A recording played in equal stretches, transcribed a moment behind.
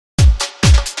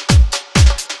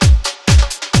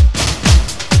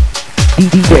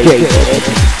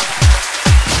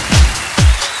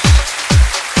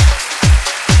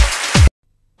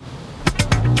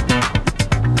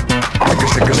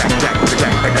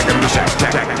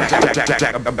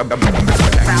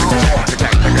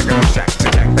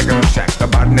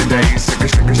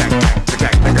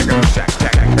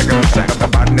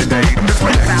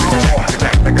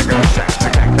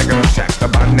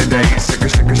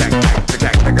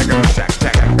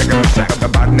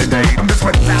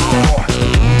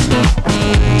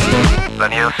The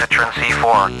new Citroen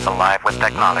C4, alive with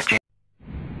technology.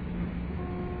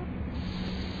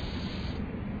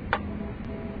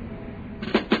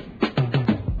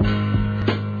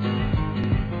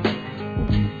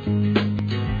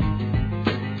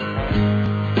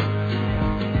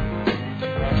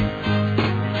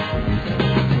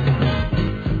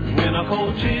 When a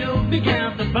cold chill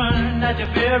begins to burn at your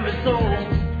very soul,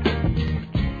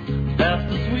 that's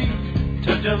the sweet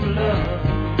touch of love.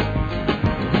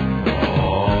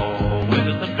 Oh, when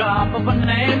just a drop of a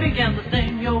name begins to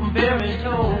sting your very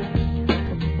soul,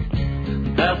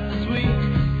 that's the sweet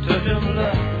touch of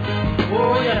love.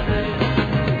 Oh, yes it is.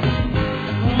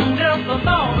 Just the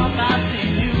thought of not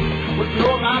seeing you would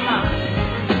blow my mind.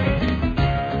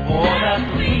 Oh, that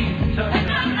sweet touch of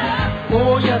love.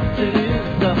 Oh, yes it is.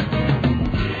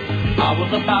 I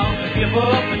was about to give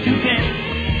up, but you came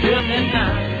just in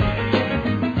time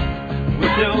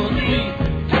with your sweet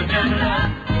touch of love.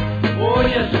 Oh,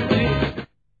 yes, you did.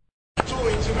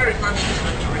 It's a very fun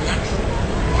instrument to relax.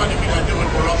 Funny we don't do it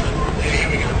more often. Here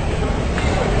we go.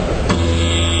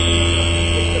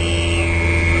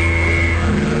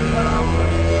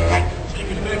 So you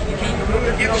can imagine the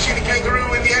kangaroo. You ever see the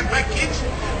kangaroo in the outback, kids?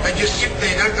 They just sit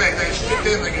there, don't they? They sit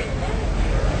there and they go,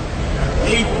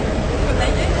 eat,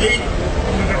 eat,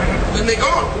 then they're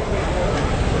gone.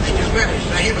 They just vanish.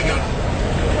 Now here we go.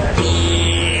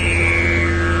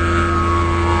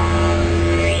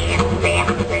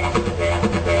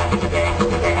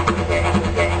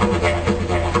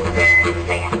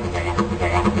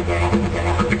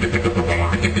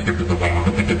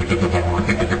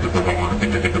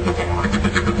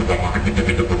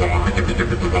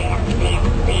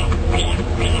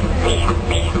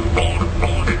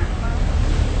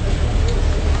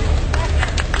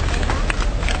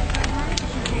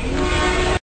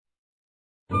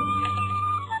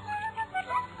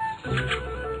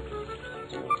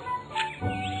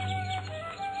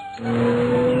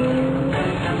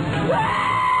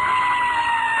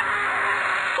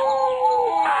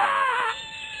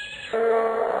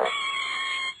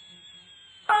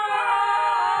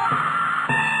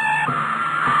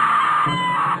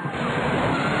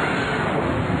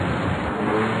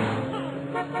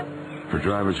 For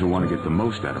drivers who want to get the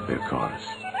most out of their cars,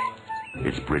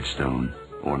 it's Bridgestone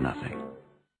or nothing.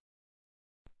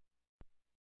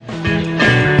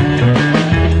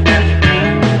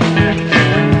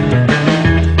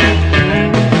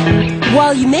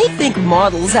 While you may think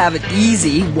models have it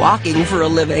easy walking for a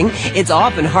living, it's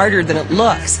often harder than it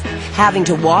looks. Having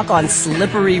to walk on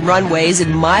slippery runways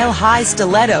in mile-high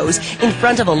stilettos in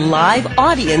front of a live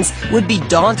audience would be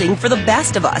daunting for the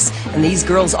best of us. And these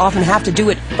girls often have to do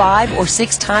it 5 or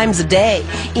 6 times a day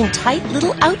in tight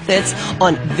little outfits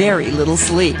on very little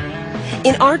sleep.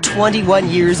 In our 21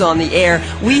 years on the air,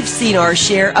 we've seen our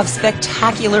share of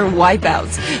spectacular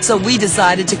wipeouts, so we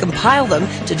decided to compile them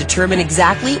to determine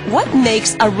exactly what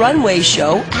makes a runway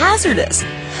show hazardous.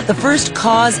 The first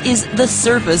cause is the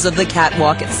surface of the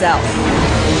catwalk itself.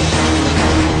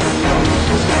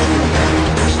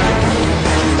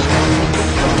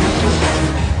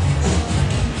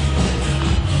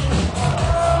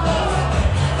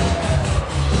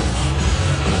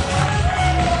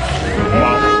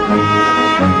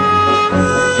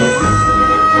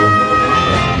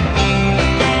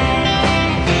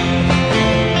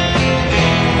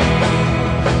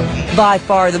 By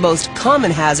far the most common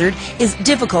hazard is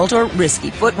difficult or risky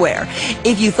footwear.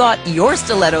 If you thought your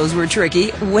stilettos were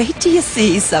tricky, wait till you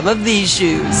see some of these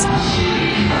shoes.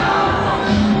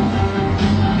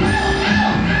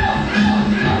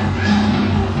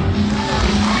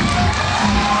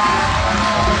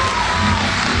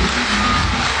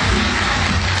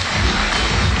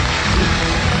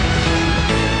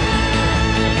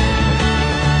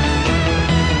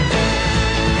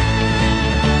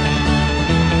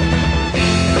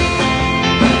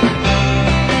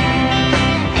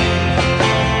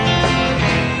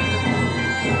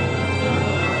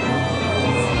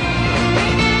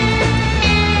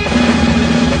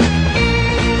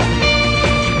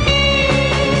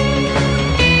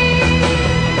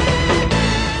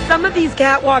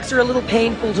 catwalks are a little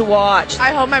painful to watch.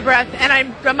 I hold my breath,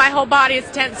 and my whole body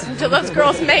is tense until those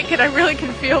girls make it. I really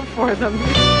can feel for them.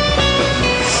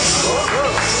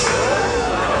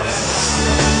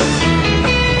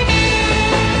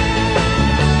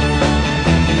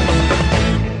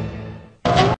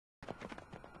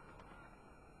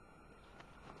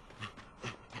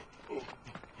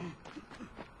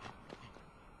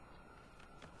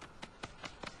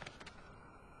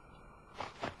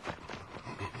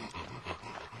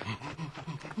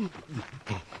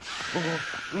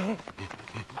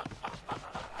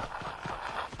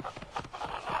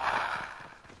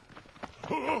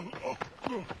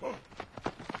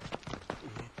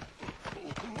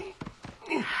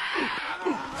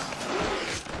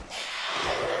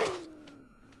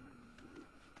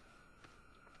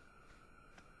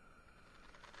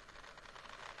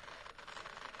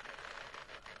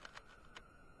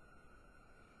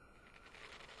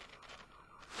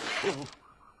 Oh.